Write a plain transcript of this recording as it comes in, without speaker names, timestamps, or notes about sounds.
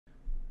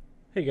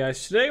Hey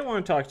guys, today I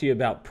want to talk to you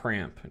about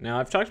Pramp. Now,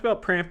 I've talked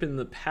about Pramp in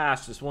the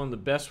past as one of the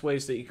best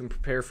ways that you can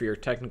prepare for your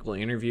technical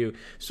interview,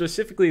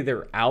 specifically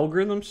their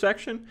algorithm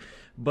section,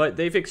 but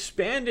they've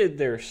expanded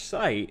their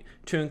site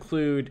to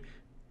include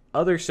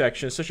other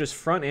sections such as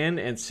front end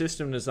and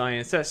system design.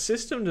 It's that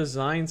system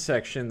design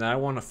section that I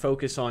want to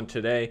focus on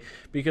today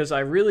because I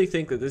really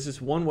think that this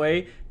is one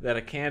way that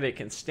a candidate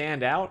can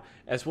stand out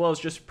as well as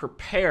just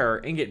prepare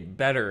and get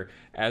better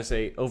as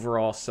a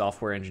overall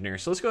software engineer.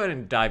 So let's go ahead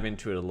and dive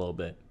into it a little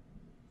bit.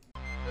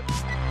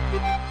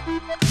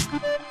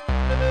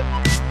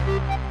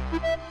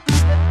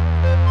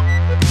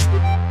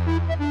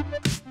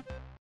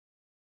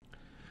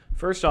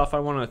 First off, I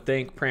want to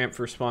thank Pramp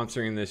for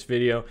sponsoring this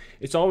video.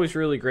 It's always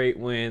really great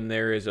when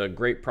there is a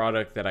great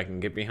product that I can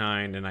get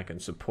behind and I can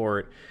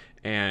support.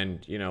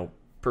 And,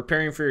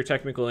 preparing for your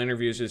technical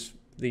interviews is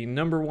the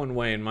 #1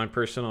 way, in my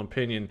personal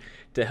opinion,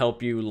 to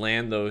help you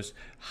land those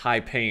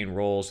high-paying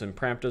roles. And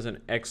Pramp does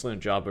an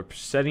excellent job of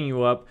setting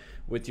you up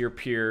with your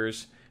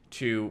peers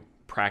to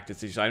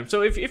practice these items.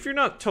 So if you're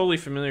not totally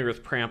familiar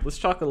with Pramp, let's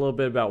talk a little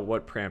bit about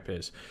what Pramp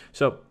is.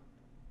 So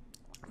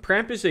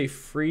Pramp is a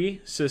free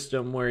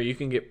system where you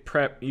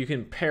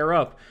can pair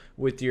up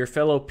with your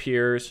fellow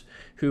peers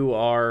who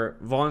are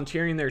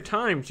volunteering their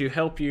time to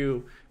help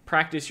you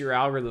practice your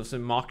algorithms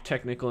and mock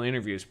technical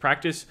interviews,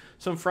 practice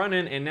some front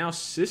end and now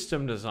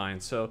system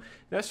design. So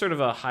that's sort of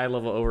a high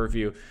level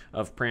overview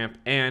of Pramp.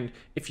 And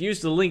if you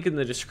use the link in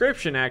the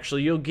description,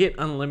 actually, you'll get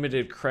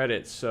unlimited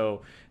credits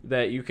so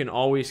that you can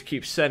always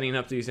keep setting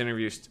up these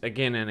interviews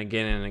again and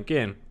again and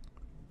again.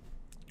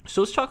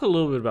 So let's talk a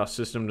little bit about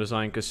system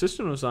design, because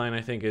system design,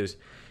 I think, is,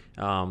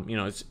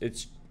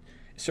 it's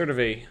sort of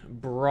a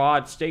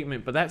broad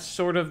statement, but that's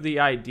sort of the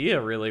idea,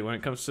 really, when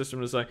it comes to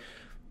system design.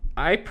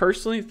 I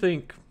personally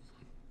think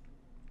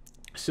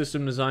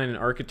system design and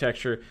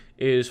architecture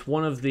is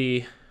one of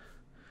the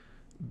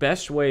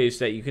best ways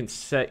that you can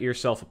set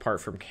yourself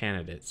apart from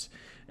candidates.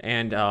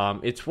 And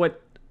it's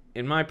what,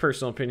 in my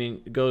personal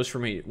opinion, goes for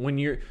me.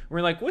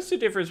 We're like, what's the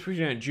difference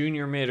between a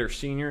junior, mid, or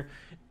senior?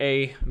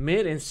 A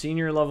mid and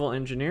senior level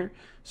engineer,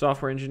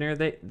 software engineer,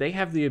 they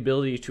have the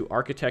ability to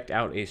architect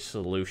out a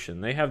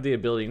solution. They have the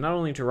ability not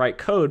only to write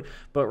code,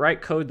 but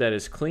write code that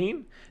is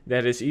clean,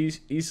 that is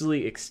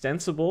easily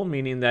extensible,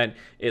 meaning that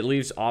it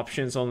leaves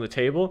options on the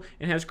table,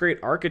 and has great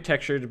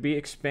architecture to be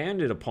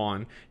expanded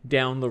upon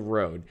down the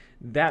road.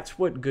 That's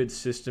what good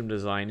system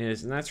design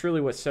is, and that's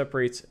really what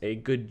separates a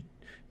good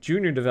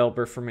junior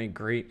developer from a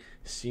great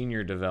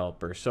senior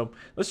developer. So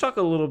let's talk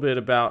a little bit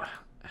about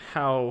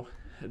how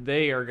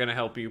they are going to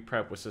help you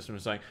prep with system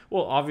design.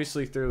 Well,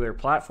 obviously through their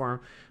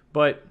platform,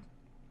 but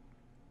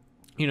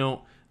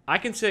I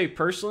can say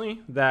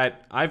personally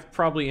that I've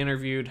probably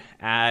interviewed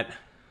at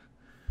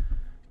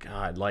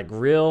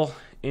real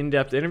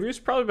in-depth interviews,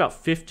 probably about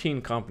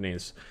 15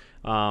 companies.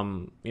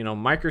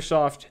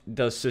 Microsoft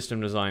does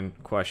system design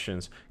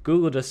questions.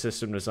 Google does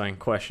system design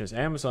questions.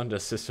 Amazon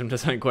does system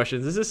design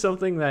questions. This is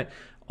something that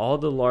all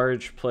the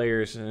large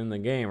players in the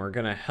game are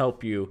going to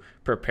help you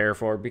prepare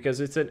for, because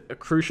it's a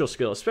crucial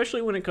skill,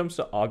 especially when it comes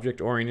to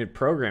object-oriented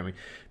programming.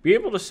 Be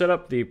able to set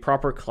up the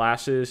proper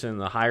classes and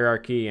the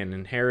hierarchy and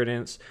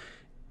inheritance,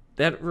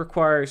 that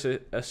requires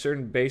a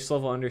certain base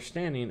level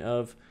understanding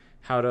of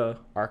how to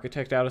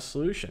architect out a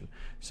solution.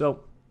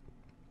 So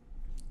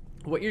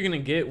what you're going to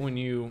get when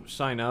you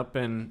sign up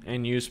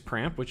and use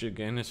Pramp, which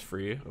again is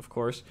free, of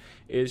course,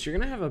 is you're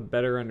going to have a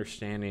better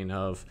understanding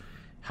of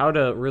how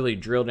to really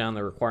drill down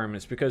the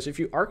requirements. Because if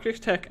you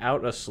architect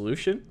out a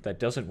solution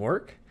that doesn't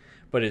work,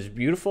 but is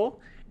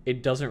beautiful,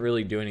 it doesn't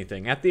really do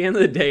anything. At the end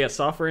of the day, a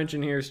software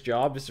engineer's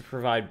job is to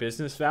provide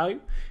business value.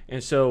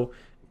 And so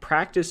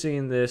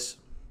practicing this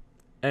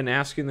and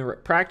asking the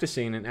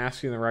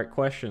right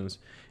questions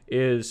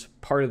is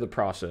part of the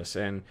process.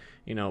 And,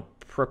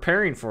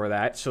 preparing for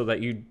that so that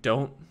you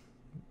don't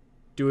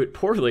do it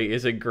poorly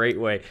is a great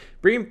way.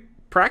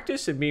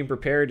 Practice and being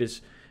prepared is,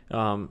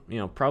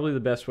 probably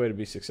the best way to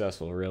be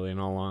successful, really, in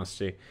all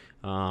honesty.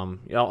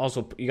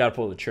 Also, you got to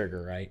pull the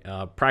trigger,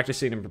 right?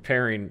 Practicing and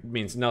preparing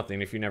means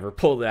nothing if you never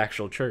pull the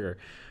actual trigger.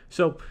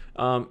 So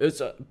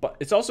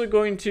it's also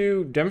going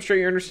to demonstrate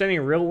your understanding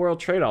of real-world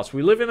trade-offs.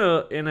 We live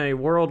in a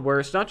world where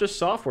it's not just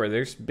software.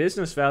 There's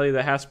business value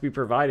that has to be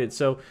provided.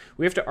 So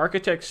we have to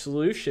architect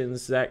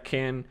solutions that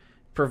can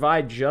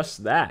provide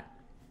just that.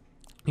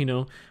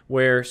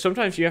 Where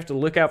sometimes you have to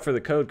look out for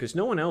the code because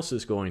no one else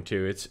is going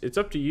to. It's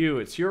up to you.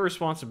 It's your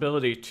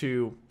responsibility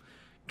to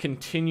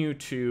continue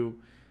to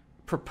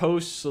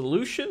propose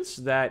solutions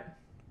that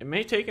it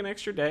may take an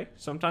extra day.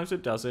 Sometimes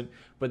it doesn't,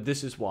 but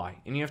this is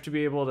why. And you have to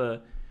be able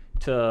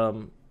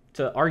to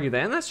argue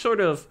that. And that's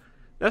sort of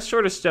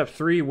step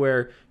 3,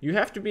 where you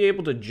have to be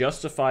able to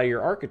justify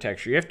your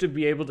architecture. You have to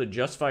be able to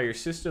justify your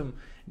system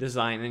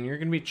design, and you're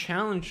going to be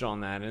challenged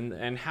on that.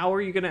 And how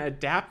are you going to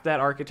adapt that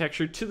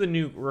architecture to the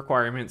new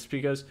requirements?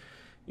 Because,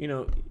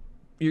 you're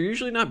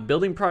usually not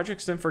building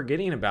projects and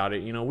forgetting about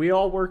it. We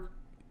all work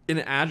in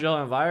an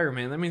agile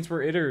environment. That means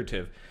we're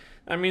iterative.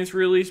 that means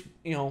release,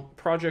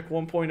 project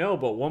 1.0,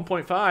 but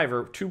 1.5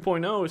 or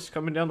 2.0 is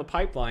coming down the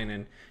pipeline.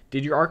 And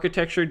did your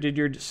architecture, did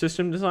your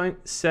system design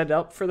set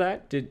up for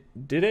that? Did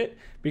it?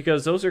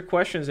 Because those are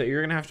questions that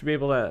you're gonna have to be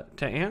able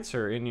to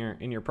answer in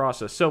your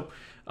process. So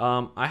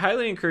I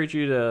highly encourage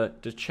you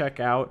to check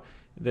out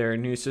their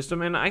new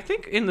system. And I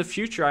think in the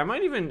future I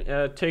might even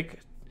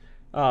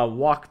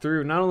walk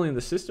through not only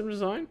the system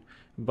design,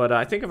 but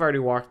I think I've already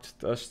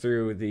walked us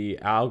through the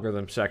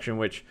algorithm section,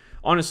 which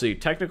honestly,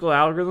 technical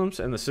algorithms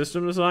and the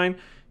system design,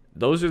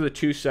 those are the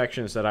two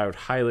sections that I would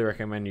highly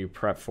recommend you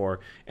prep for.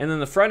 And then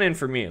the front end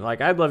for me, like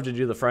I'd love to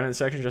do the front end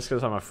section just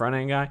because I'm a front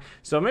end guy.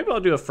 So maybe I'll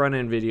do a front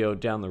end video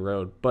down the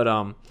road.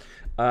 But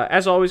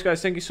as always,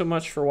 guys, thank you so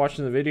much for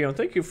watching the video, and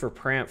thank you for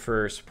Prant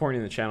for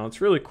supporting the channel.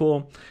 It's really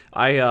cool.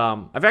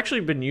 I've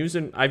actually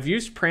been I've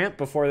used Prant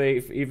before they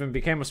even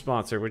became a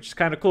sponsor, which is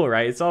kind of cool,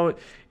 right? It's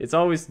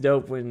always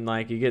dope when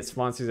like you get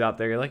sponsors out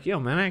there. You're like, yo,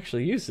 man, I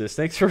actually use this.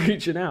 Thanks for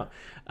reaching out.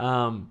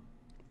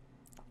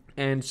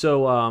 And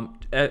so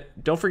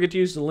don't forget to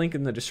use the link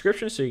in the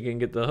description so you can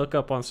get the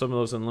hookup on some of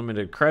those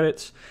unlimited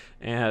credits,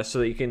 so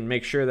that you can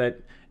make sure that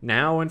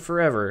now and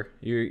forever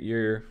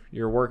you're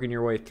working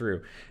your way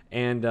through.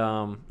 And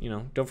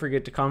don't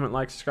forget to comment,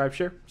 like, subscribe,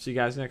 share. See you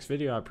guys next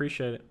video. I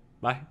appreciate it.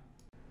 Bye.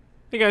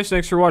 Hey guys,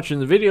 thanks for watching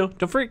the video.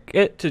 Don't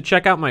forget to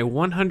check out my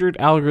 100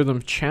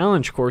 algorithm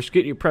challenge course.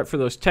 Get you prepped for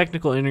those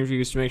technical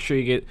interviews to make sure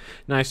you get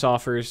nice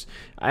offers.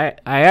 I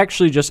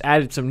actually just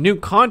added some new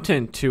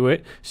content to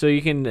it so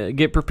you can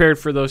get prepared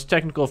for those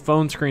technical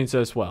phone screens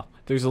as well.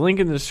 There's a link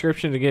in the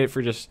description to get it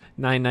for just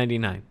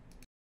 $9.99.